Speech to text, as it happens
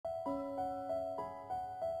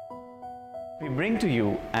We bring to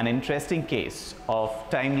you an interesting case of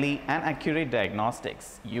timely and accurate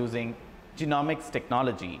diagnostics using genomics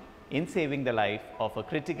technology in saving the life of a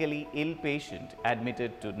critically ill patient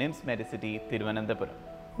admitted to NIMS Medicity, Trivandrum.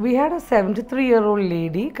 We had a 73-year-old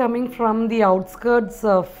lady coming from the outskirts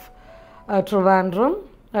of Trivandrum,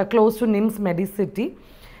 close to NIMS Medicity.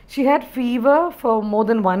 She had fever for more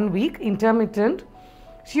than 1 week, intermittent.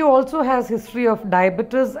 She also has history of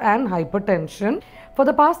diabetes and hypertension. For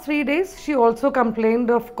the past 3 days, she also complained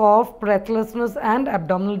of cough, breathlessness and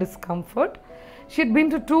abdominal discomfort. She had been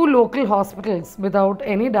to 2 local hospitals without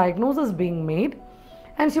any diagnosis being made,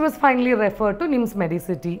 and she was finally referred to NIMS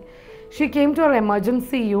Medicity. She came to our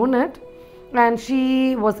emergency unit and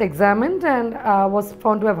she was examined and was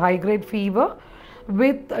found to have high-grade fever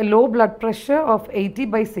with a low blood pressure of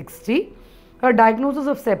 80/60. Her diagnosis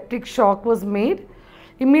of septic shock was made.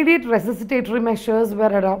 Immediate resuscitatory measures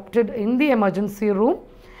were adopted in the emergency room,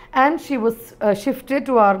 and she was shifted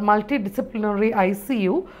to our multidisciplinary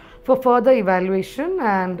ICU for further evaluation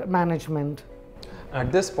and management.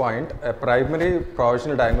 At this point, a primary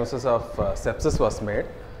provisional diagnosis of sepsis was made.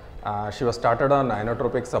 She was started on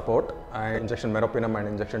inotropic support, injection meropenem and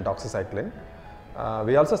injection doxycycline.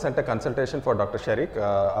 We also sent a consultation for Dr. Sharik,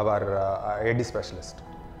 our AD specialist.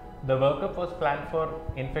 The workup was planned for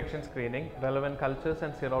infection screening. Relevant cultures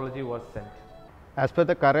and serology was sent. As per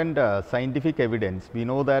the current scientific evidence, we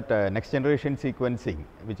know that next generation sequencing,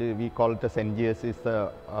 which we call it as NGS, is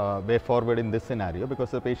the way forward in this scenario,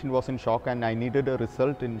 because the patient was in shock and I needed a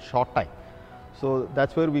result in short time. So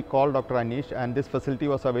that's where we called Dr. Anish, and this facility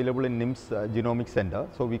was available in NIMS Genomics Center.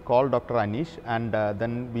 So we called Dr. Anish, and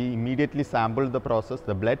then we immediately sampled the process,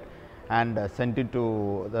 the blood, and sent it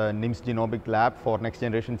to the NIMS Genomic Lab for next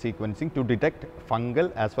generation sequencing to detect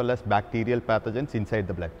fungal as well as bacterial pathogens inside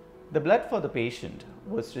the blood. The blood for the patient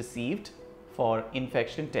was received for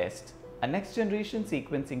infection test, a next generation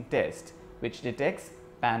sequencing test which detects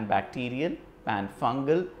pan-bacterial,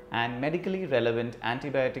 pan-fungal and medically relevant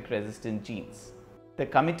antibiotic resistant genes. The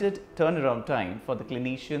committed turnaround time for the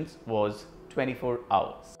clinicians was 24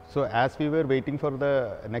 hours. So as we were waiting for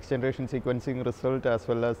the next generation sequencing result as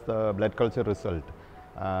well as the blood culture result,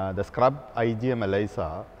 the scrub IgM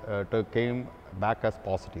ELISA came back as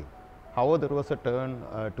positive. However, there was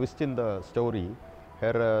a twist in the story.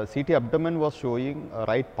 Her CT abdomen was showing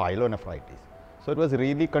right pyelonephritis. So it was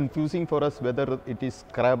really confusing for us whether it is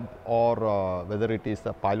scrub or whether it is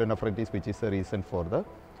the pyelonephritis which is the reason for the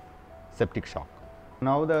septic shock.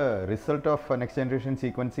 Now the result of next generation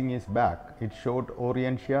sequencing is back. It showed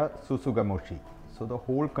Orientia Susugamoshi. So the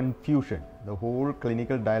whole confusion, the whole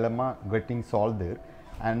clinical dilemma getting solved there,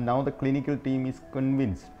 and now the clinical team is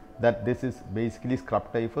convinced that this is basically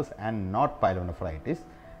scrub typhus and not pyelonephritis,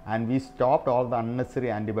 and we stopped all the unnecessary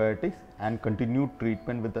antibiotics and continued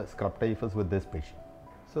treatment with the scrub typhus with this patient.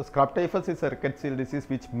 So scrub typhus is a rickettsial disease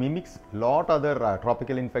which mimics lot other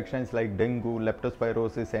tropical infections like dengue,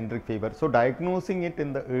 leptospirosis, endemic fever. So diagnosing it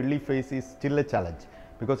in the early phase is still a challenge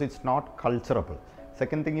because it's not culturable.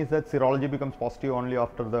 Second thing is that serology becomes positive only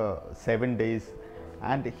after the 7 days,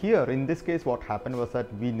 and here in this case what happened was that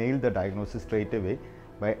we nailed the diagnosis straight away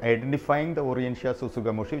by identifying the Orientia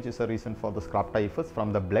Susugamoshi, which is a reason for the scrub typhus,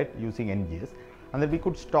 from the blood using NGS, and then we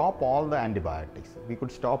could stop all the antibiotics. We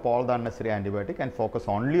could stop all the unnecessary antibiotic and focus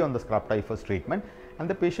only on the scrub typhus treatment, and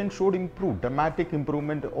the patient showed dramatic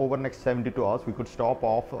improvement over next 72 hours. We could stop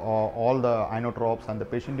off all the inotropes, and the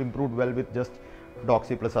patient improved well with just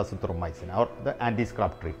doxy plus azithromycin or the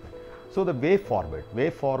anti-scrub treatment. So the way forward,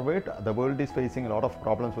 the world is facing a lot of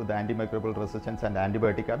problems with the antimicrobial resistance and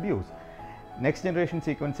antibiotic abuse. Next generation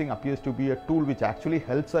sequencing appears to be a tool which actually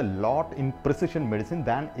helps a lot in precision medicine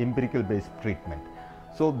than empirical based treatment.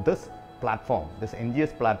 So this platform, this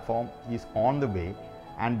NGS platform is on the way,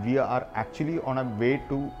 and we are actually on a way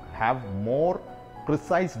to have more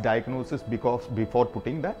precise diagnosis before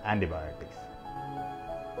putting the antibiotics.